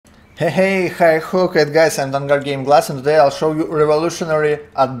Hi, Hooked guys, I'm Dangar Game Glass, and today I'll show you revolutionary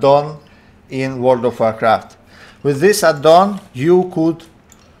add-on in World of Warcraft. With this add-on you could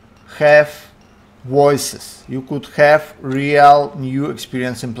have voices, you could have real new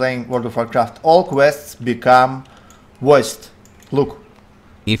experience in playing World of Warcraft. All quests become voiced. Look.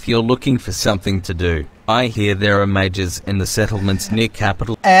 If you're looking for something to do, I hear there are mages in the settlements near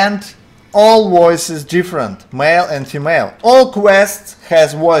capital. And all voices different, male and female. All quests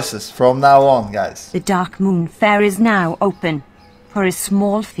has voices from now on, guys. The Dark Moon Fair is now open. For a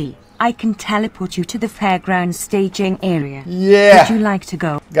small fee, I can teleport you to the fairground staging area. Yeah. Would you like to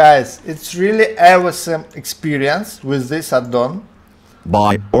go? Guys, it's really awesome experience with this add-on.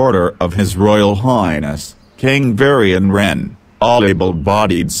 By order of His Royal Highness, King Varian Wren, all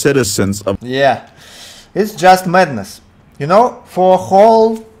able-bodied citizens of... Yeah, it's just madness. You know, for a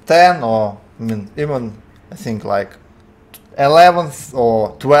whole 10 or even I think like 11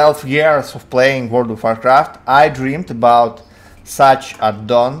 or 12 years of playing World of Warcraft, I dreamed about such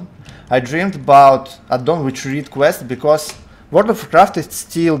add-on. I dreamed about add-on which read quests, because World of Warcraft is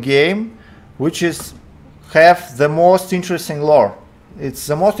still game which is have the most interesting lore. It's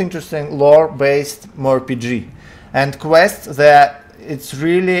the most interesting lore-based MMORPG, and quests that it's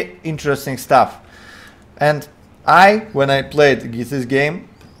really interesting stuff. And when I played this game,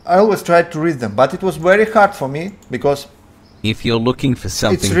 I always tried to read them, but it was very hard for me because if you're looking for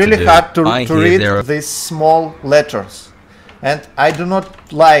something it's really to do, hard to read these small letters, and I do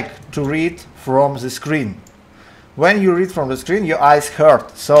not like to read from the screen. When you read from the screen, your eyes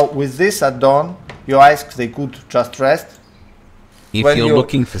hurt. So with this add-on, your eyes, they could just rest. If you're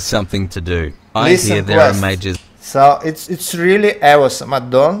looking for something to do, I hear there are mages. So it's really awesome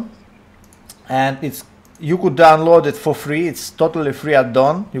add-on, and you could download it for free. It's totally free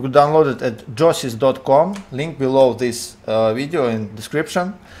add-on. You could download it at josis.com, link below this video in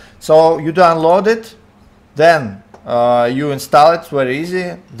description. So you download it, then you install it, very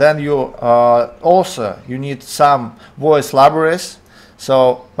easy. Then you you need some voice libraries.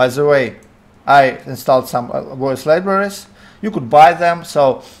 So by the way, I installed some voice libraries. You could buy them,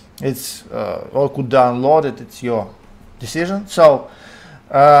 so it's or could download it, it's your decision. So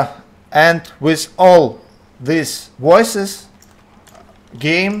and with all these voices,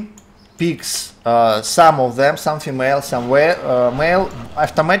 game picks some of them, some female, some male,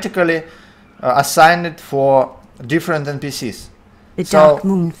 automatically assign it for different NPCs. The Dark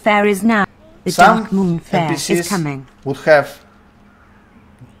Moon Fair is now. The Dark Moon Fair NPCs is coming. Would have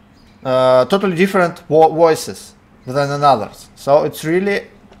totally different voices than others. So it's really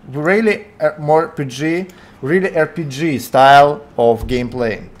more RPG, really RPG style of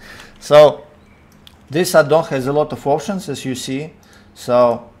gameplay. So this add-on has a lot of options, as you see.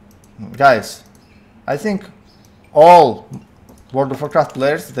 So guys, I think all World of Warcraft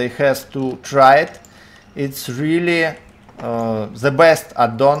players, they have to try it. It's really the best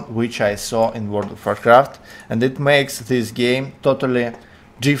add-on which I saw in World of Warcraft, and it makes this game totally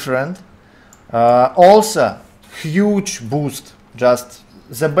different. Also huge boost. Just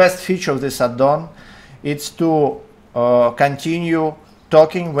the best feature of this add-on, it's to continue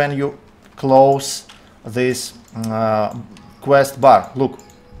talking when you close this quest bar. Look.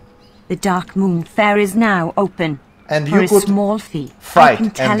 The Dark Moon Fair is now open. And for you could a small fee, fight I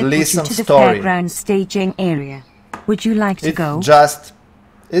can teleport and listen you to the story. fairground staging area. Would you like to go?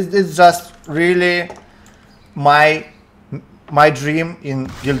 It's just really my dream in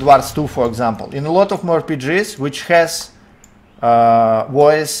Guild Wars 2, for example. In a lot of MMORPGs which has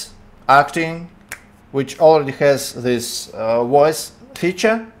voice acting, which already has this voice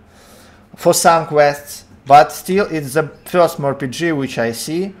feature for some quests, but still it's the first MMORPG which I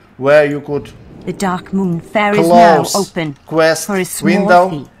see where you could the Dark Moon Fair is now open. Quest for a small window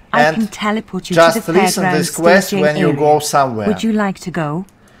fee, I can teleport you just to the listen fairground this quest when you area. go somewhere. Would you like to go?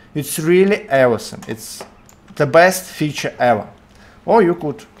 It's really awesome. It's the best feature ever. Or you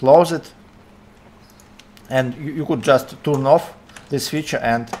could close it, and you could just turn off this feature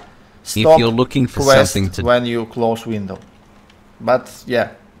and stop if you're looking for something to when you close window. But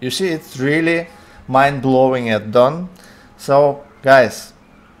yeah, you see, it's really mind-blowing add-on. So guys,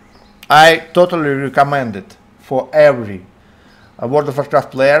 I totally recommend it for every World of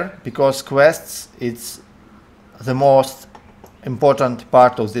Warcraft player, because quests, it's the most important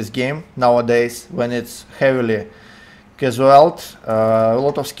part of this game nowadays, when it's heavily casual, a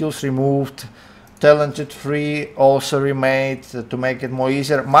lot of skills removed, talented free also remade to make it more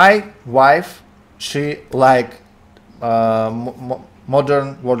easier. My wife, she like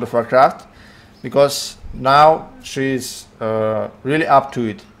modern World of Warcraft, because now she's really up to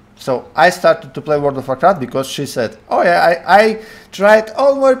it. So I started to play World of Warcraft because she said, oh yeah, I tried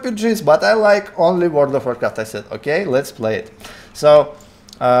all RPGs, but I like only World of Warcraft. I said, okay, let's play it. So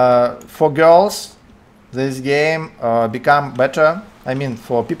for girls, this game become better. I mean,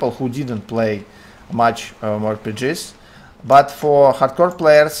 for people who didn't play much RPGs, but for hardcore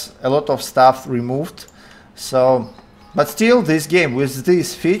players, a lot of stuff removed. So, but still, this game with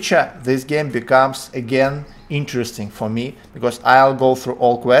this feature, this game becomes again interesting for me because I'll go through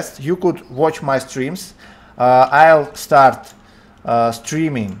all quests. You could watch my streams. I'll start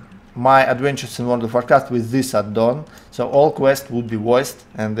streaming my adventures in World of Warcraft with this add-on, so all quests would be voiced,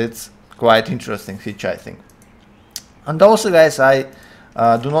 and it's quite interesting feature, I think. And also, guys, I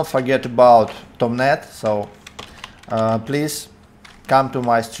do not forget about Tomnet, so please come to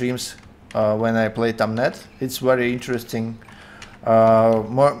my streams when I play Tomnet. It's very interesting.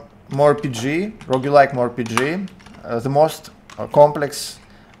 More PG, roguelike more PG, the most complex,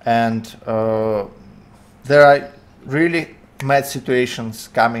 and there are really mad situations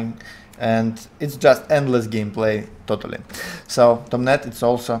coming, and it's just endless gameplay totally. So Tomnet, it's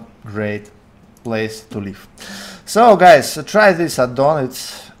also great place to live. So guys, try this add-on.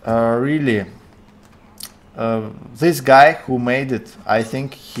 It's really this guy who made it, I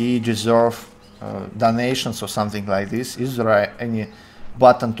think he deserves donations or something like this. Is there any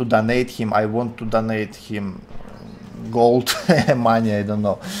button to donate him? I want to donate him gold money, I don't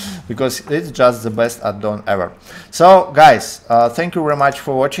know, because it's just the best add-on ever. So guys, thank you very much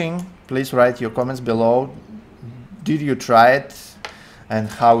for watching. Please write your comments below. Did you try it and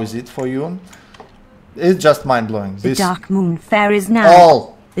how is it for you? It's just mind-blowing. The Dark Moon Fair is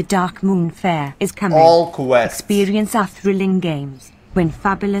now. The Dark Moon Fair is coming. All quests. Experience our thrilling games. Win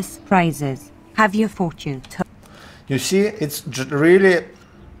fabulous prizes. Have your fortune told. You see, it's really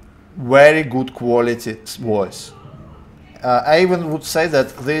very good quality voice. I even would say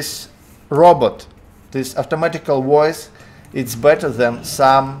that this robot, this automatical voice, it's better than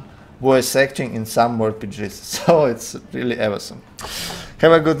some voice acting in some RPGs. So it's really awesome.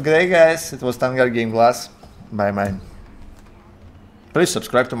 Have a good day, guys. It was Tangar Game Glass. Bye bye. Please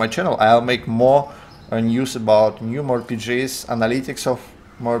subscribe to my channel. I'll make more news about new RPGs, analytics of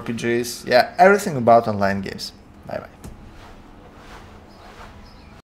RPGs, yeah, everything about online games. Bye bye.